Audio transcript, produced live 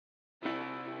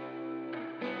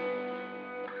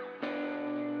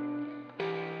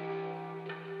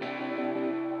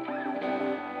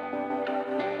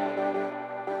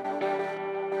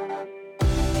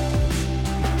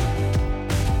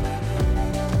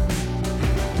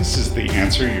This is the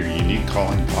Answer Your Unique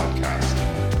Calling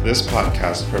podcast. This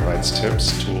podcast provides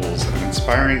tips, tools, and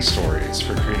inspiring stories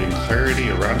for creating clarity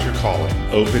around your calling,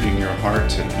 opening your heart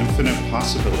to infinite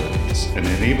possibilities, and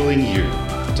enabling you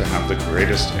to have the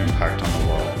greatest impact on the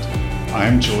world.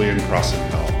 I'm Julian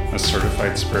Crossenhell, a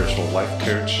certified spiritual life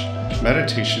coach,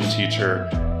 meditation teacher,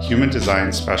 human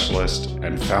design specialist,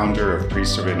 and founder of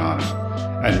Priest of Inanna.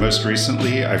 And most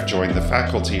recently, I've joined the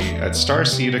faculty at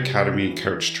Starseed Academy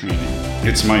Coach Training.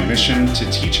 It's my mission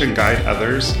to teach and guide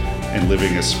others in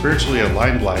living a spiritually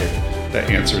aligned life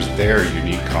that answers their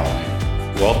unique calling.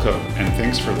 Welcome, and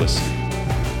thanks for listening.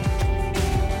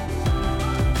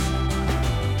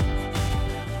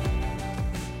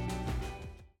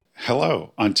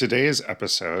 Hello. On today's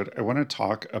episode, I want to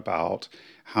talk about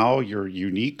how your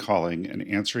unique calling and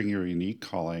answering your unique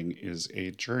calling is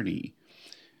a journey.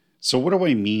 So what do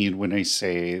I mean when I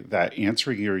say that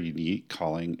answering your unique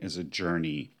calling is a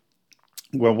journey?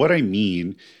 Well, what I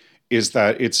mean is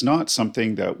that it's not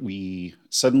something that we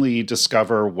suddenly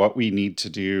discover what we need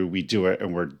to do, we do it,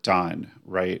 and we're done,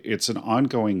 right? It's an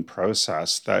ongoing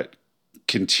process that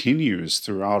continues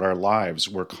throughout our lives.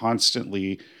 We're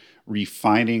constantly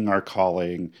refining our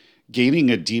calling, gaining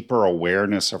a deeper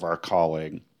awareness of our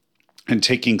calling, and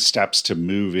taking steps to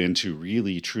move into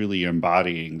really, truly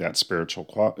embodying that spiritual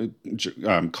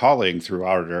calling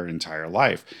throughout our entire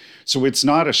life. So it's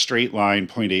not a straight line,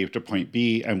 point A to point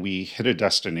B, and we hit a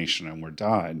destination and we're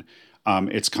done.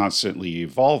 It's constantly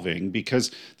evolving because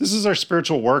this is our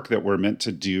spiritual work that we're meant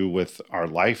to do with our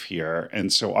life here.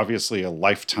 And so obviously a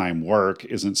lifetime work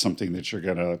isn't something that you're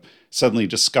going to suddenly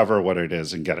discover what it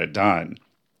is and get it done.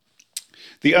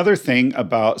 The other thing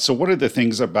so one of the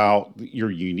things about your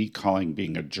unique calling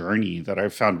being a journey that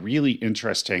I've found really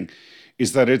interesting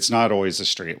is that it's not always a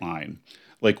straight line.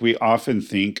 Like we often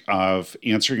think of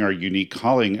answering our unique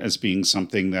calling as being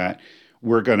something that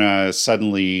we're going to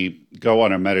suddenly go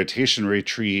on a meditation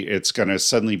retreat. It's going to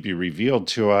suddenly be revealed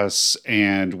to us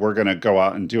and we're going to go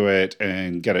out and do it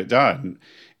and get it done.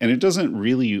 And it doesn't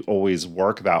really always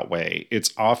work that way.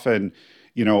 It's often,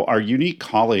 our unique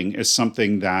calling is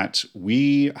something that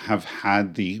we have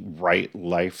had the right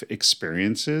life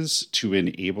experiences to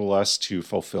enable us to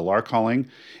fulfill our calling.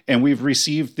 And we've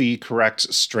received the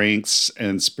correct strengths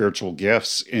and spiritual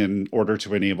gifts in order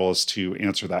to enable us to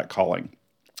answer that calling.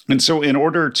 And so in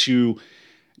order to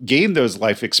gain those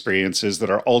life experiences that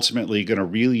are ultimately going to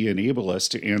really enable us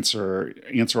to answer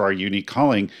our unique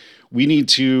calling, we need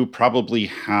to probably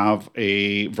have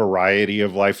a variety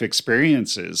of life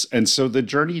experiences. And so the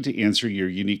journey to answer your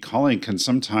unique calling can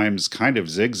sometimes kind of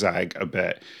zigzag a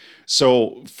bit.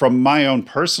 So from my own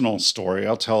personal story,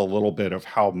 I'll tell a little bit of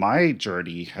how my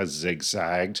journey has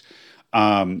zigzagged.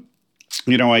 I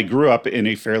grew up in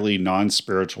a fairly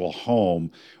non-spiritual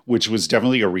home, which was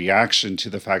definitely a reaction to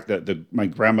the fact that my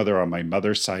grandmother on my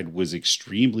mother's side was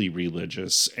extremely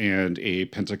religious and a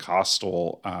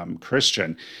Pentecostal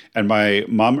Christian. And my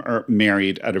mom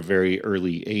married at a very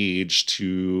early age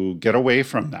to get away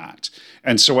from that.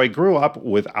 And so I grew up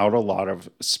without a lot of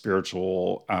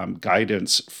spiritual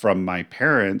guidance from my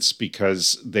parents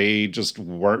because they just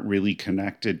weren't really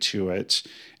connected to it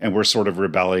and were sort of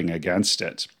rebelling against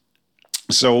it.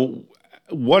 So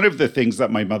one of the things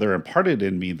that my mother imparted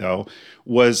in me, though,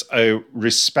 was a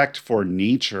respect for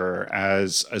nature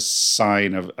as a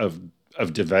sign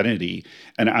of divinity.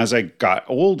 And as I got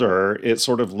older, it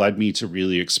sort of led me to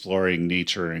really exploring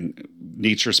nature and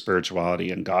nature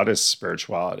spirituality and goddess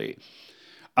spirituality.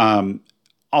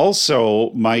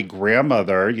 Also, my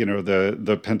grandmother,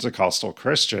 the Pentecostal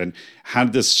Christian,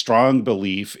 had this strong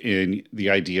belief in the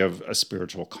idea of a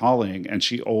spiritual calling. And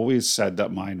she always said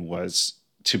that mine was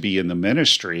to be in the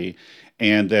ministry.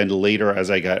 And then later, as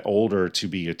I got older, to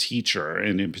be a teacher.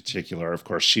 And in particular, of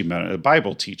course, she meant a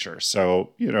Bible teacher.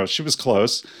 So, she was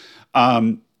close.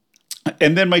 And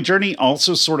then my journey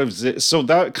also so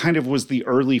that kind of was the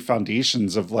early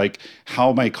foundations of like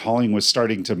how my calling was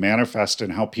starting to manifest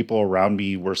and how people around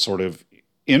me were sort of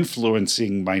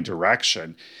influencing my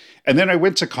direction. And then I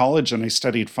went to college and I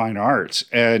studied fine art,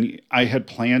 and I had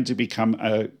planned to become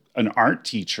an art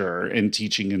teacher and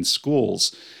teaching in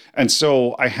schools. And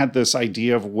so I had this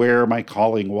idea of where my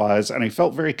calling was, and I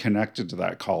felt very connected to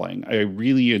that calling. I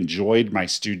really enjoyed my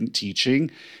student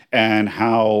teaching and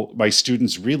how my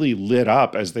students really lit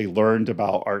up as they learned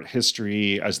about art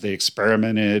history, as they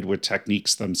experimented with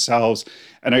techniques themselves.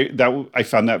 And I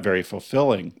found that very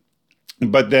fulfilling.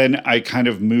 But then I kind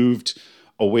of moved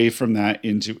away from that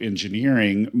into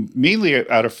engineering, mainly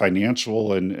out of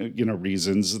financial and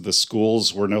reasons. The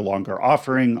schools were no longer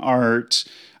offering art.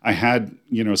 I had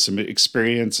some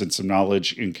experience and some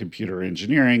knowledge in computer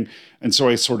engineering, and so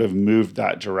I sort of moved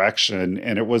that direction.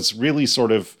 And it was really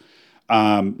sort of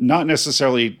not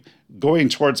necessarily going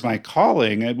towards my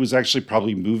calling. It was actually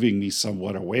probably moving me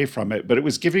somewhat away from it, but it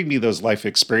was giving me those life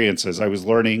experiences. I was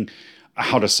learning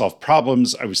how to solve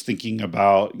problems. I was thinking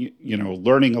about,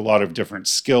 learning a lot of different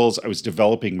skills. I was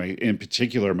developing in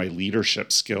particular, my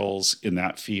leadership skills in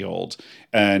that field,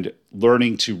 and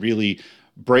learning to really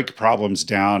break problems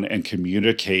down and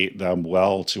communicate them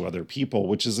well to other people,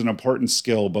 which is an important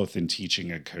skill both in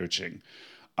teaching and coaching.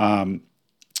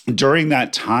 During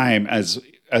that time as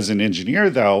an engineer,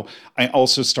 though, I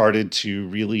also started to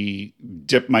really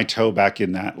dip my toe back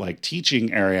in that like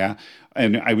teaching area.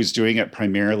 And I was doing it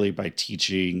primarily by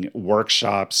teaching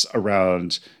workshops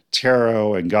around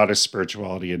tarot and goddess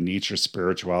spirituality and nature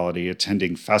spirituality,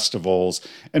 attending festivals.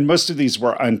 And most of these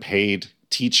were unpaid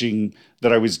teaching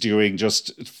that I was doing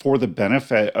just for the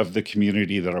benefit of the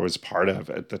community that I was part of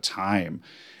at the time.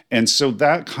 And so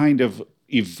that kind of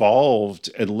evolved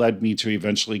and led me to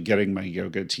eventually getting my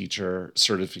yoga teacher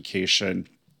certification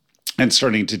and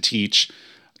starting to teach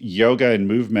yoga and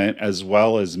movement as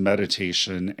well as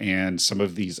meditation and some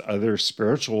of these other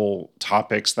spiritual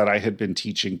topics that I had been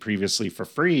teaching previously for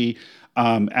free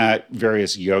at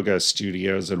various yoga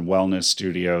studios and wellness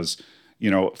studios,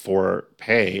 for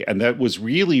pay. And that was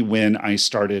really when I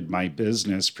started my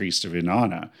business, Priest of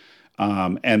Inanna.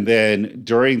 And then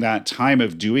during that time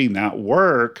of doing that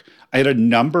work, I had a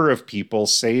number of people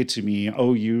say to me,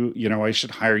 "Oh, I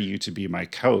should hire you to be my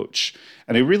coach."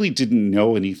 And I really didn't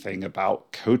know anything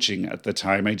about coaching at the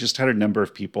time. I just had a number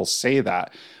of people say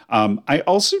that. I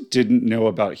also didn't know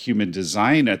about human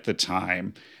design at the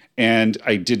time. And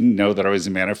I didn't know that I was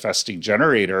a manifesting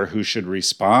generator who should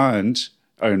respond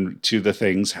to the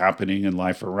things happening in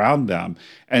life around them.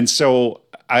 And so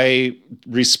I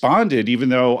responded, even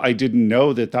though I didn't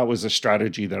know that that was a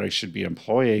strategy that I should be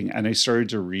employing. And I started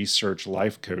to research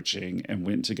life coaching and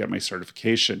went to get my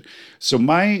certification. So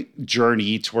my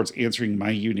journey towards answering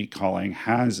my unique calling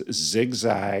has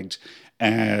zigzagged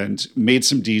and made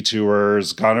some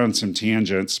detours, gone on some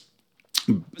tangents.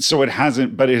 So it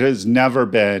has never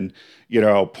been,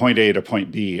 point A to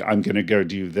point B. I'm going to go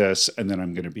do this and then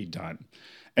I'm going to be done.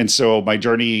 And so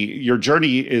your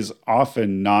journey is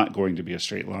often not going to be a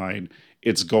straight line.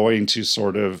 It's going to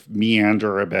sort of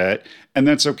meander a bit. And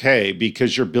that's okay,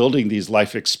 because you're building these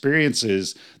life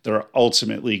experiences that are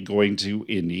ultimately going to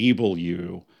enable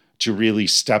you to really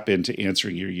step into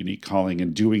answering your unique calling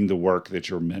and doing the work that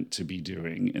you're meant to be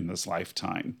doing in this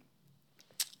lifetime.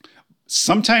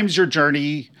 Sometimes your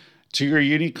journey to your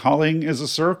unique calling is a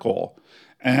circle.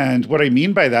 And what I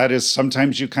mean by that is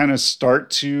sometimes you kind of start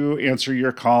to answer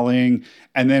your calling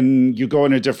and then you go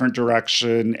in a different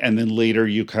direction. And then later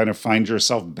you kind of find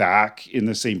yourself back in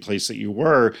the same place that you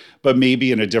were, but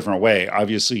maybe in a different way.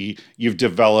 Obviously, you've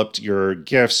developed your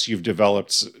gifts, you've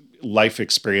developed life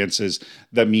experiences.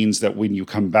 That means that when you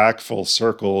come back full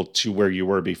circle to where you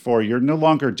were before, you're no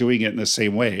longer doing it in the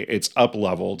same way. It's up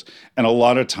leveled. And a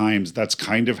lot of times that's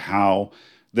kind of how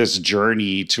this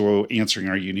journey to answering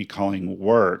our unique calling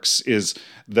works. Is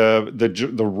the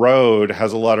road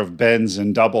has a lot of bends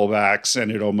and double backs, and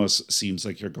it almost seems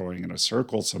like you're going in a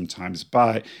circle sometimes.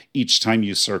 But each time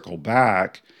you circle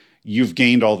back, you've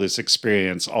gained all this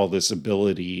experience, all this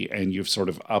ability, and you've sort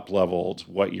of up leveled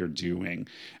what you're doing.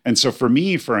 And so for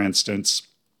me, for instance,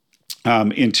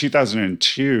 in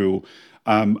 2002,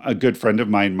 a good friend of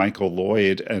mine, Michael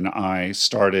Lloyd, and I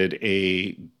started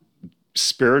a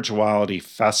spirituality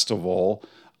festival,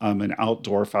 an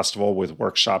outdoor festival with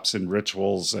workshops and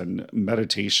rituals and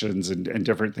meditations and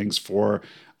different things for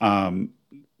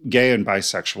gay and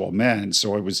bisexual men.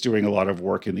 So I was doing a lot of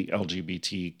work in the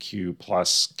LGBTQ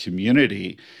plus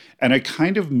community. And I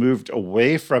kind of moved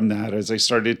away from that as I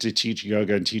started to teach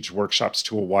yoga and teach workshops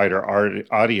to a wider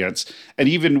audience. And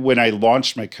even when I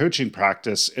launched my coaching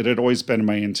practice, it had always been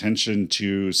my intention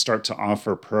to start to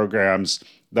offer programs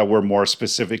that were more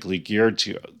specifically geared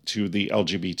to the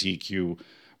LGBTQ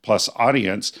plus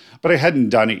audience, but I hadn't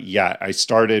done it yet. I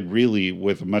started really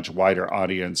with a much wider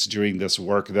audience doing this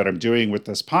work that I'm doing with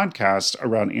this podcast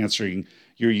around answering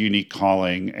your unique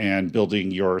calling and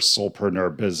building your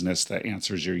soulpreneur business that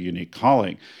answers your unique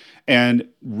calling. And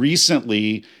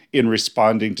recently, in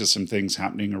responding to some things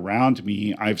happening around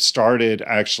me, I've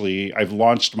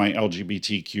launched my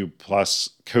LGBTQ plus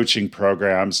coaching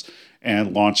programs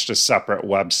and launched a separate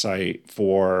website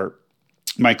for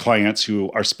my clients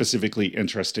who are specifically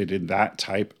interested in that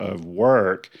type of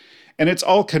work. And it's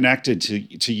all connected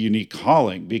to unique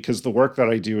calling, because the work that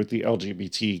I do with the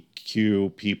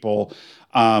LGBTQ people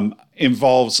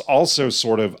involves also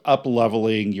sort of up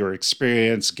leveling your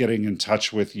experience, getting in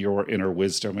touch with your inner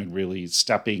wisdom, and really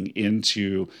stepping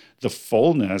into the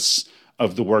fullness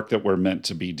of the work that we're meant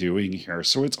to be doing here.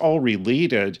 So it's all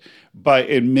related, but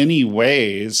in many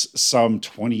ways, some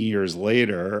 20 years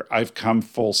later, I've come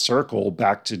full circle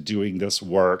back to doing this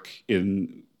work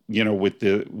in,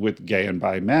 with gay and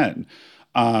bi men.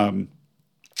 Um,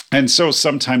 and so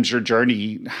sometimes your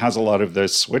journey has a lot of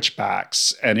those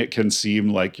switchbacks, and it can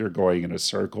seem like you're going in a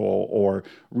circle or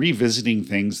revisiting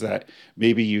things that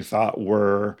maybe you thought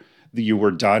were that you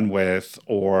were done with,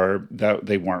 or that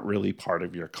they weren't really part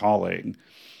of your calling.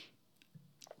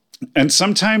 And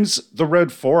sometimes the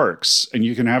road forks and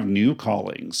you can have new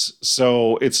callings.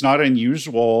 So it's not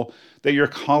unusual that your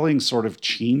calling sort of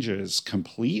changes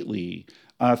completely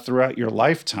throughout your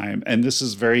lifetime. And this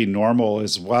is very normal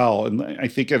as well. And I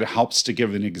think it helps to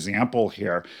give an example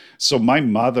here. So, my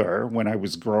mother, when I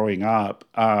was growing up,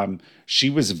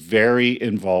 she was very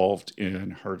involved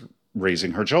in her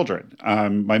raising her children.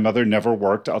 My mother never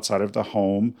worked outside of the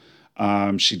home.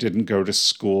 She didn't go to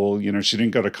school, she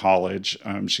didn't go to college.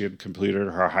 She had completed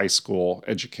her high school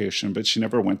education, but she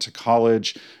never went to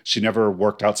college. She never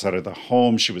worked outside of the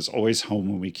home. She was always home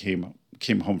when we came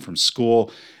home from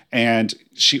school. And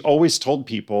she always told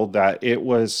people that it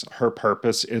was her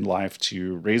purpose in life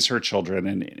to raise her children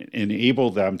and enable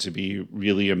them to be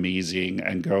really amazing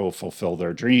and go fulfill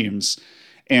their dreams.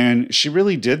 And she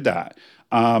really did that.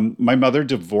 My mother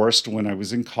divorced when I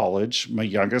was in college. My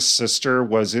youngest sister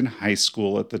was in high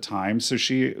school at the time. So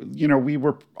we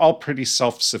were all pretty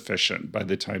self-sufficient by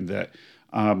the time that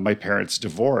my parents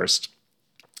divorced.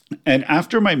 And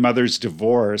after my mother's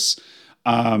divorce,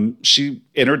 she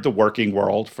entered the working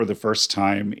world for the first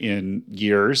time in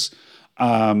years.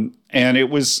 And it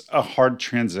was a hard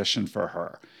transition for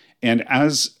her. And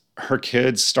as her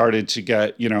kids started to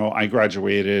get, I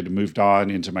graduated, moved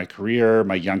on into my career.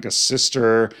 My youngest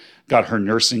sister got her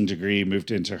nursing degree,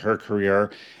 moved into her career.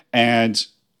 And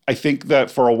I think that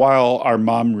for a while, our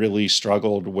mom really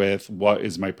struggled with what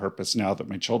is my purpose now that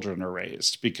my children are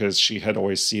raised, because she had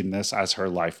always seen this as her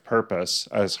life purpose,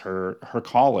 as her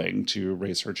calling to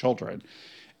raise her children.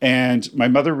 And my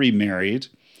mother remarried.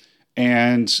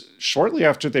 And shortly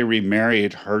after they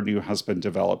remarried, her new husband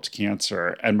developed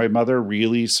cancer. And my mother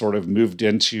really sort of moved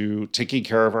into taking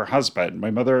care of her husband.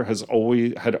 My mother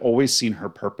had always seen her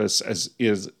purpose as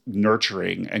is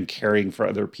nurturing and caring for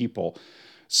other people.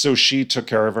 So she took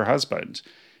care of her husband.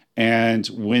 And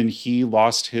when he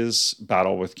lost his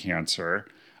battle with cancer,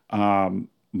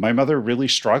 my mother really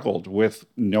struggled with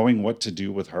knowing what to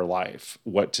do with her life,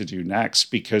 what to do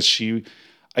next, because she,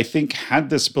 I think, had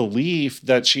this belief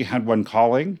that she had one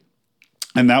calling,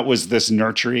 and that was this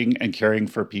nurturing and caring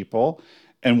for people.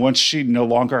 And once she no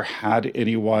longer had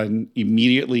anyone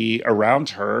immediately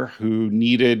around her who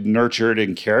needed nurtured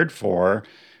and cared for,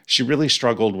 she really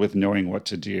struggled with knowing what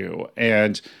to do.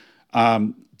 And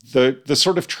the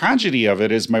sort of tragedy of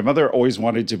it is my mother always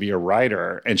wanted to be a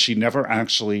writer, and she never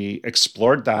actually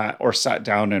explored that or sat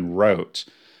down and wrote.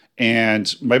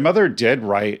 And my mother did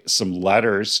write some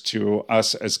letters to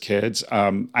us as kids.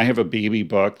 I have a baby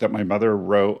book that my mother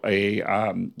wrote a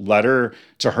letter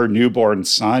to her newborn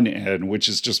son in, which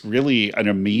is just really an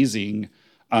amazing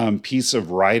piece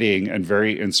of writing and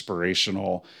very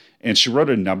inspirational. And she wrote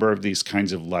a number of these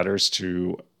kinds of letters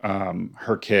to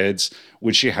her kids.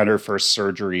 When she had her first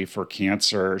surgery for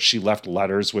cancer, she left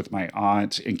letters with my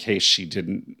aunt in case she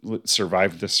didn't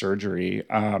survive the surgery.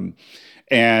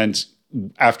 And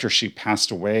after she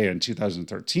passed away in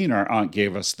 2013, our aunt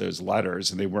gave us those letters,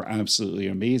 and they were absolutely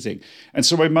amazing. And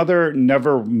so my mother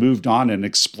never moved on and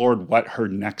explored what her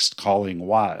next calling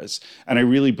was. And I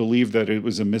really believe that it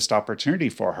was a missed opportunity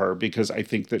for her, because I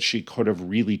think that she could have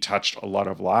really touched a lot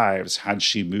of lives had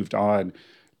she moved on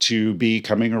to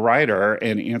becoming a writer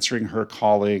and answering her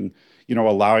calling,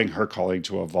 allowing her calling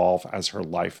to evolve as her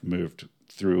life moved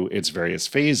through its various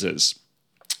phases.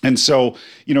 And so,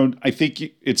 I think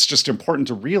it's just important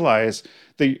to realize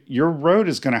that your road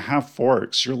is going to have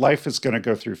forks. Your life is going to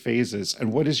go through phases.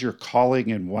 And what is your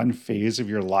calling in one phase of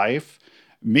your life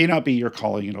may not be your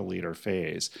calling in a later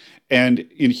phase. And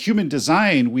in human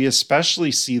design, we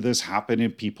especially see this happen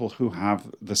in people who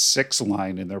have the 6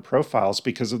 line in their profiles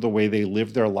because of the way they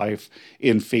live their life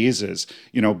in phases,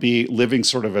 be living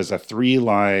sort of as a 3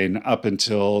 line up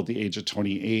until the age of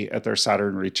 28 at their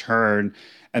Saturn return.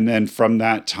 And then from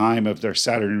that time of their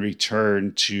Saturn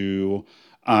return to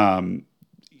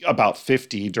about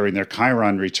 50 during their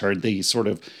Chiron return, they sort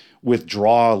of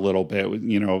withdraw a little bit,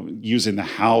 using the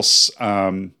house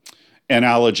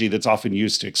analogy that's often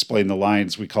used to explain the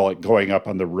lines. We call it going up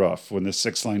on the roof, when the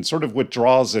sixth line sort of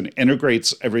withdraws and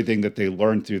integrates everything that they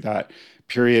learned through that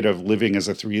period of living as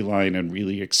a three line and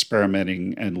really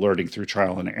experimenting and learning through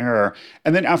trial and error.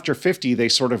 And then after 50, they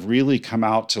sort of really come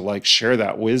out to like share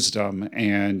that wisdom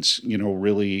and,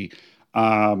 really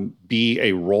be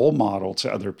a role model to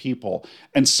other people.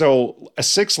 And so a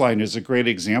sixth line is a great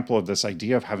example of this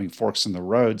idea of having forks in the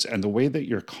roads and the way that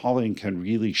your calling can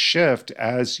really shift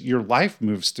as your life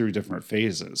moves through different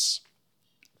phases.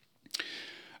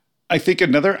 I think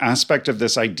another aspect of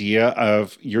this idea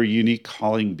of your unique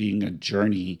calling being a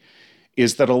journey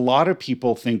is that a lot of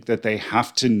people think that they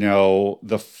have to know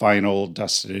the final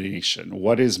destination.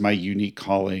 What is my unique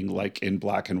calling, like in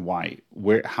black and white?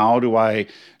 How do I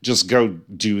just go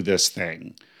do this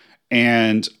thing?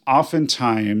 And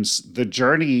oftentimes the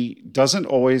journey doesn't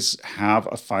always have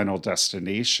a final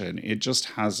destination. It just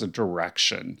has a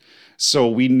direction. So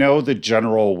we know the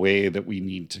general way that we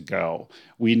need to go.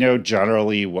 We know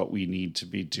generally what we need to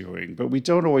be doing, but we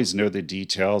don't always know the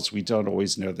details. We don't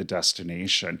always know the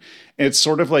destination. It's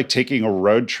sort of like taking a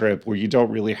road trip where you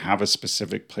don't really have a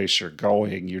specific place you're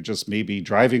going. You're just maybe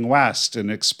driving west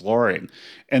and exploring.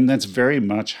 And that's very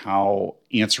much how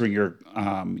answering your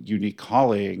unique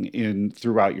calling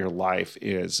throughout your life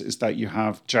is that you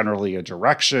have generally a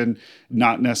direction,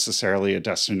 not necessarily a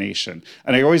destination.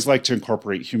 And I always like to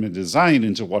incorporate human design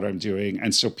into what I'm doing.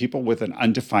 And so people with an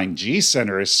undefined G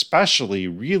center especially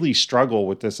really struggle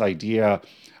with this idea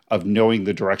of knowing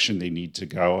the direction they need to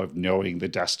go, of knowing the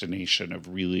destination,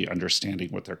 of really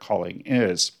understanding what their calling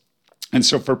is. And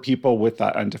so for people with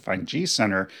that undefined G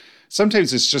center,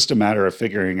 sometimes it's just a matter of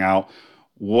figuring out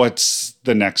what's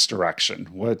the next direction.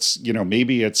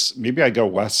 Maybe I go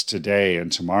west today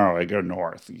and tomorrow I go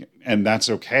north. And that's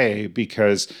okay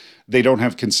because they don't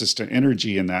have consistent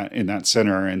energy in that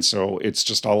center. And so it's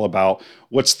just all about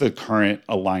what's the current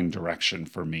aligned direction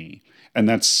for me. And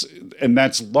that's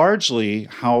largely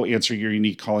how answering your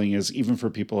unique calling is, even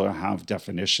for people who have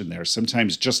definition there.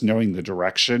 Sometimes just knowing the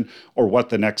direction or what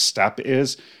the next step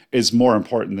is more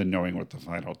important than knowing what the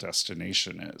final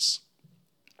destination is.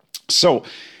 So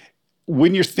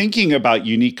when you're thinking about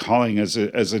unique calling as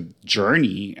a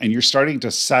journey and you're starting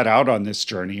to set out on this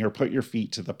journey or put your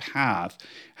feet to the path,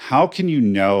 how can you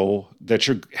know that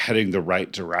you're heading the right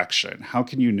direction? How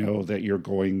can you know that you're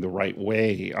going the right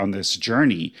way on this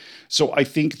journey? So I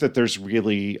think that there's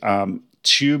really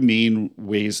two main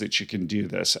ways that you can do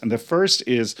this. And the first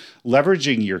is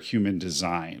leveraging your human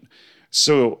design.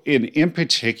 So in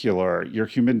particular, your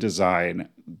human design,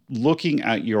 looking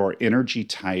at your energy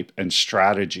type and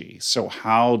strategy. So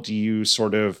how do you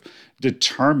sort of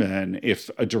determine if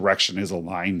a direction is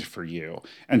aligned for you?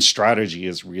 And strategy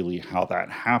is really how that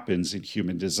happens in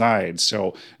human design.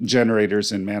 So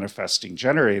generators and manifesting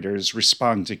generators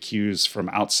respond to cues from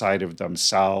outside of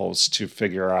themselves to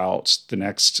figure out the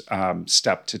next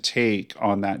step to take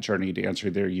on that journey to answer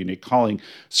their unique calling.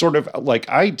 Sort of like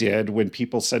I did when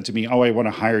people said to me, "Oh, I want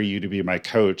to hire you to be my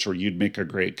coach," or "You'd make a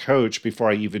great coach,"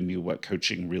 before I even knew what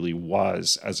coaching really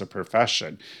was as a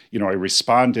profession. I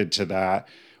responded to that,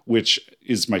 which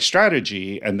is my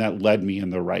strategy, and that led me in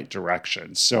the right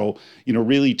direction. So,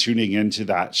 really tuning into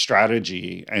that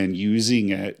strategy and using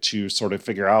it to sort of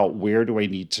figure out where do I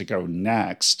need to go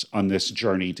next on this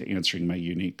journey to answering my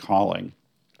unique calling.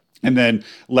 And then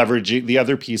the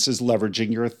other piece is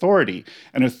leveraging your authority.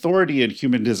 And authority in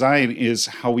human design is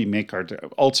how we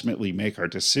ultimately make our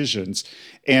decisions.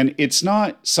 And it's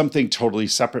not something totally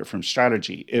separate from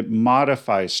strategy. It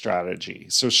modifies strategy.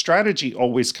 So strategy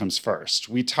always comes first.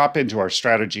 We tap into our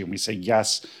strategy and we say,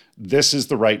 yes, this is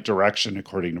the right direction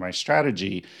according to my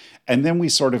strategy. And then we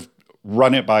sort of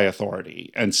run it by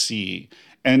authority and see.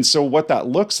 And so what that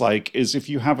looks like is if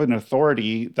you have an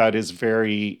authority that is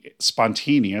very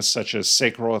spontaneous, such as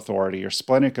sacral authority or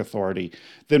splenic authority,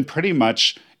 then pretty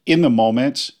much in the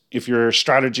moment, if your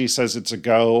strategy says it's a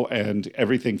go and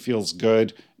everything feels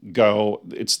good, go.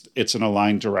 It's an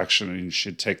aligned direction and you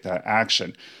should take that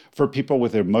action. For people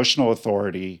with emotional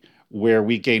authority, where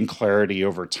we gain clarity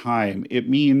over time, it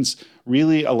means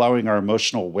really allowing our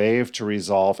emotional wave to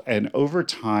resolve and over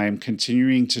time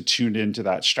continuing to tune into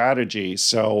that strategy.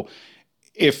 So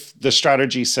if the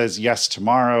strategy says yes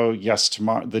tomorrow,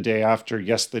 the day after,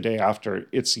 yes the day after,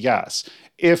 it's yes.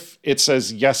 If it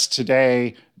says yes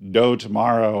today, no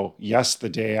tomorrow, yes the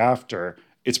day after,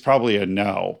 it's probably a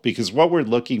no, because what we're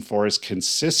looking for is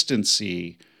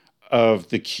consistency of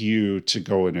the cue to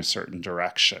go in a certain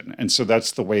direction. And so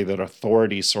that's the way that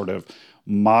authority sort of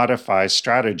modifies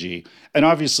strategy. And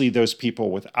obviously those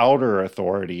people with outer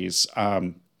authorities,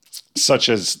 such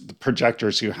as the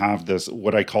projectors who have this,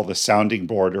 what I call the sounding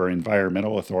board or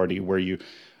environmental authority, where you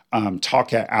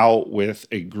talk it out with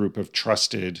a group of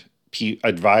trusted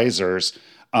advisors,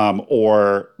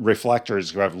 or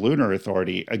reflectors who have lunar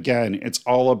authority. Again, it's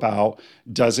all about,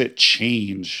 does it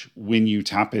change when you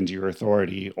tap into your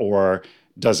authority, or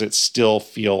does it still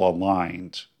feel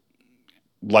aligned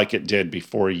like it did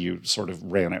before you sort of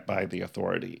ran it by the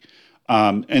authority?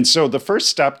 And so the first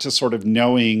step to sort of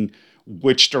knowing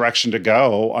which direction to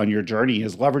go on your journey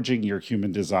is leveraging your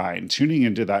human design, tuning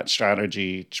into that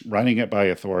strategy, running it by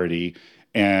authority,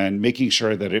 and making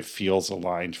sure that it feels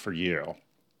aligned for you.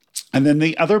 And then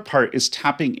the other part is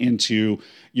tapping into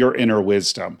your inner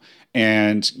wisdom.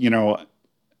 And,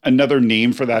 another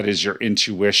name for that is your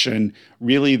intuition,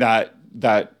 really that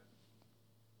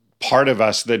part of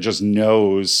us that just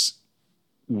knows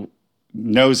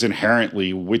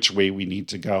inherently which way we need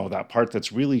to go, that part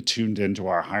that's really tuned into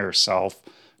our higher self,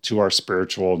 to our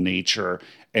spiritual nature,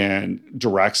 and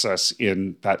directs us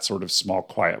in that sort of small,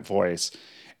 quiet voice.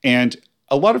 And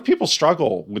a lot of people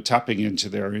struggle with tapping into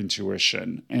their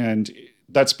intuition. And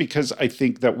that's because I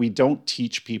think that we don't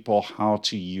teach people how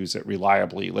to use it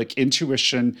reliably. Like,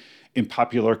 intuition in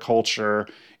popular culture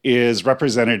is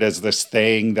represented as this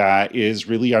thing that is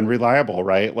really unreliable,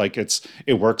 right? Like,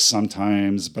 it works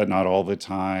sometimes, but not all the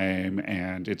time.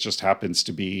 And it just happens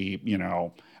to be,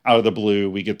 out of the blue,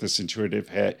 we get this intuitive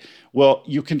hit. Well,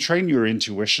 you can train your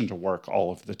intuition to work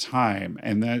all of the time.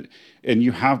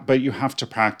 But you have to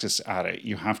practice at it.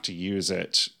 You have to use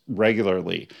it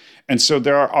regularly. And so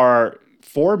there are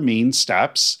 4 main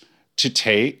steps to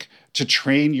take to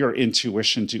train your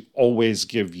intuition to always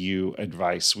give you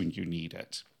advice when you need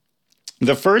it.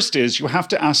 The first is, you have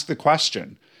to ask the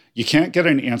question. You can't get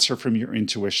an answer from your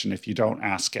intuition if you don't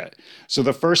ask it. So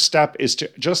the first step is to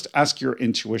just ask your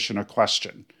intuition a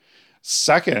question.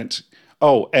 Second,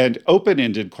 and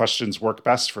open-ended questions work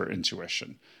best for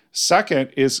intuition.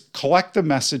 Second is, collect the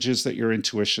messages that your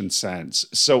intuition sends.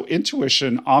 So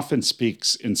intuition often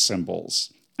speaks in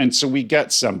symbols. And so we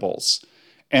get symbols.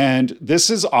 And this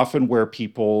is often where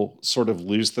people sort of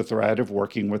lose the thread of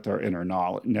working with their inner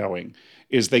knowing,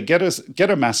 is they get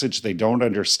a message they don't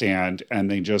understand,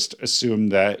 and they just assume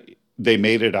that they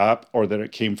made it up, or that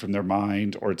it came from their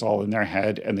mind, or it's all in their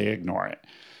head, and they ignore it.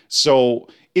 So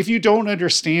if you don't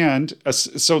understand,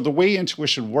 so the way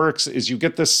intuition works is, you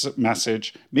get this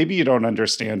message, maybe you don't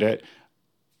understand it,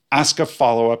 ask a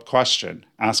follow-up question,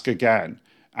 ask again.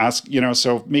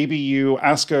 So maybe you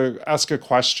ask a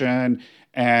question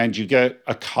and you get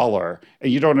a color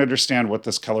and you don't understand what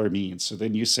this color means. So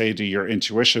then you say to your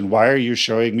intuition, why are you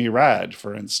showing me red,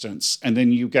 for instance? And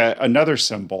then you get another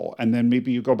symbol, and then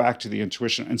maybe you go back to the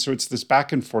intuition. And so it's this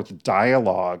back and forth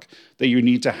dialogue that you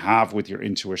need to have with your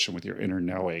intuition, with your inner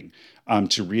knowing,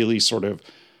 to really sort of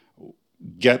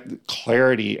get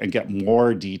clarity and get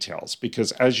more details.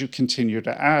 Because as you continue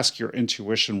to ask, your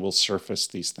intuition will surface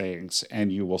these things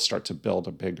and you will start to build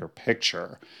a bigger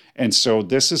picture. And so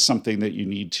this is something that you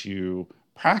need to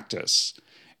practice.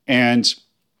 And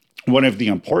one of the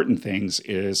important things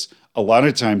is, a lot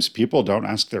of times people don't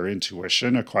ask their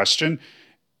intuition a question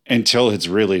until it's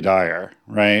really dire,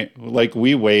 right? Like,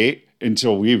 we wait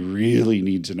until we really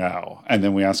need to know, and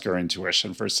then we ask our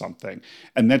intuition for something.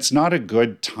 And that's not a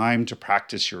good time to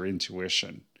practice your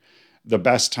intuition. The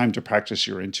best time to practice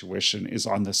your intuition is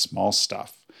on the small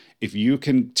stuff. If you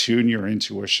can tune your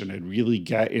intuition and really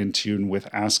get in tune with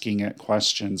asking it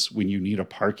questions when you need a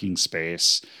parking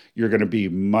space, you're going to be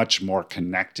much more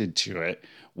connected to it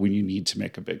when you need to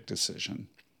make a big decision.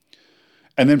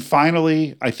 And then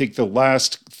finally, I think the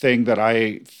last thing that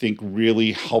I think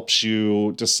really helps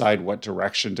you decide what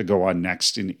direction to go on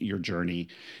next in your journey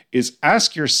is,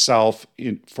 ask yourself,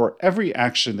 for every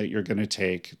action that you're going to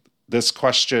take, this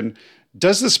question: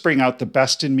 does this bring out the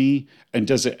best in me, and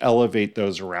does it elevate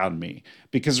those around me?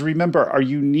 Because remember, our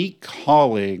unique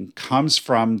calling comes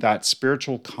from that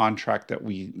spiritual contract that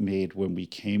we made when we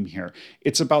came here.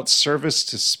 It's about service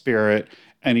to spirit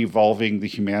and evolving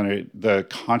the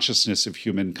consciousness of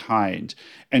humankind.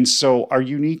 And so our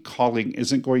unique calling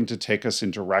isn't going to take us in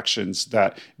directions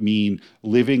that mean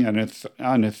living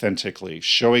unauthentically,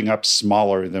 showing up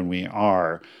smaller than we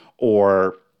are,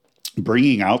 or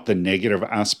bringing out the negative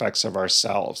aspects of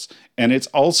ourselves. And it's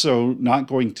also not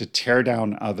going to tear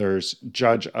down others,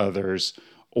 judge others,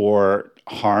 or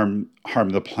harm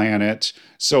the planet.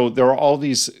 So there are all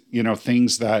these,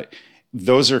 things that,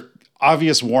 those are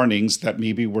obvious warnings that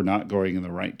maybe we're not going in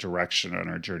the right direction on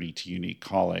our journey to unique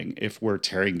calling. If we're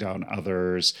tearing down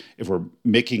others, if we're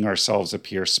making ourselves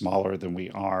appear smaller than we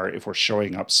are, if we're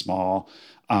showing up small.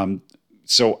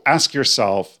 So ask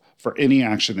yourself, for any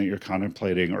action that you're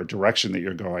contemplating or direction that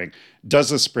you're going.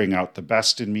 Does this bring out the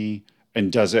best in me?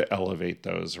 And does it elevate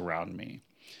those around me?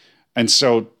 And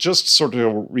so just sort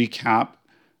of recap,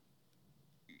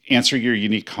 answering your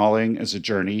unique calling is a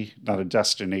journey, not a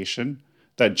destination.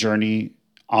 That journey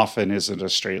often isn't a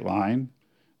straight line.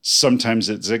 Sometimes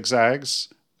it zigzags.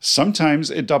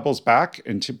 Sometimes it doubles back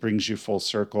and brings you full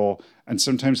circle. And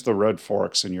sometimes the road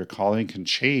forks and your calling can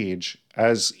change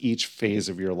as each phase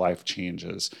of your life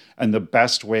changes. And the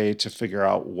best way to figure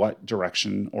out what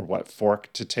direction or what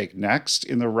fork to take next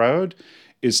in the road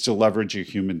is to leverage your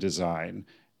human design.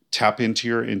 Tap into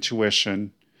your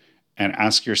intuition and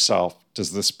ask yourself,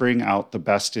 does this bring out the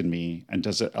best in me? And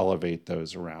does it elevate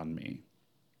those around me?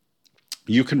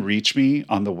 You can reach me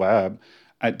on the web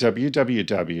at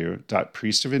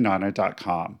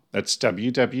www.priestofinanna.com. That's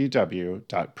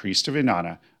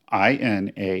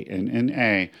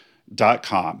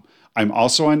www.priestofinanna.com. I'm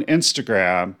also on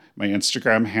Instagram. My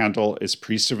Instagram handle is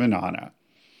Priest of Inanna.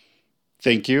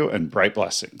 Thank you and bright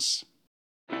blessings.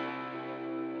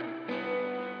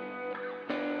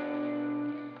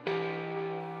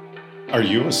 Are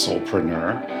you a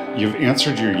soulpreneur? You've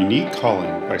answered your unique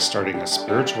calling by starting a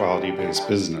spirituality-based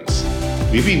business.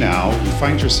 Maybe now you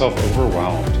find yourself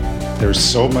overwhelmed. There's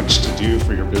so much to do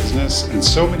for your business and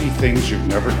so many things you've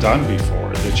never done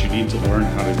before that you need to learn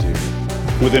how to do.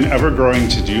 With an ever-growing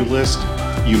to-do list,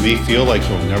 you may feel like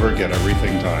you'll never get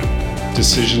everything done.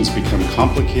 Decisions become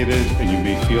complicated and you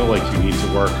may feel like you need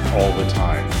to work all the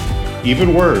time.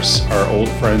 Even worse, our old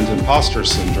friend imposter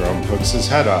syndrome hooks his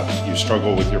head up. You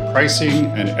struggle with your pricing,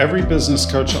 and every business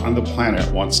coach on the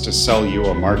planet wants to sell you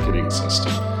a marketing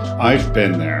system. I've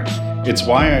been there. It's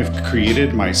why I've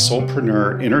created my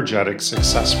Soulpreneur Energetic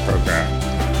Success Program.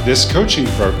 This coaching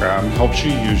program helps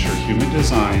you use your human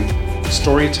design,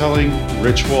 storytelling,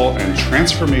 ritual, and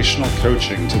transformational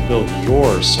coaching to build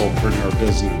your soulpreneur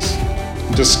business.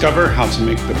 Discover how to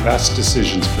make the best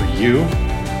decisions for you,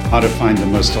 how to find the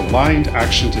most aligned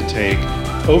action to take,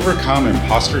 overcome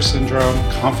imposter syndrome,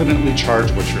 confidently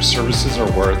charge what your services are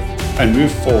worth, and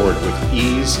move forward with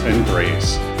ease and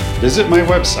grace. Visit my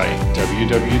website,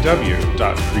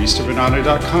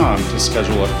 www.priestofinanna.com, to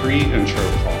schedule a free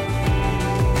intro call.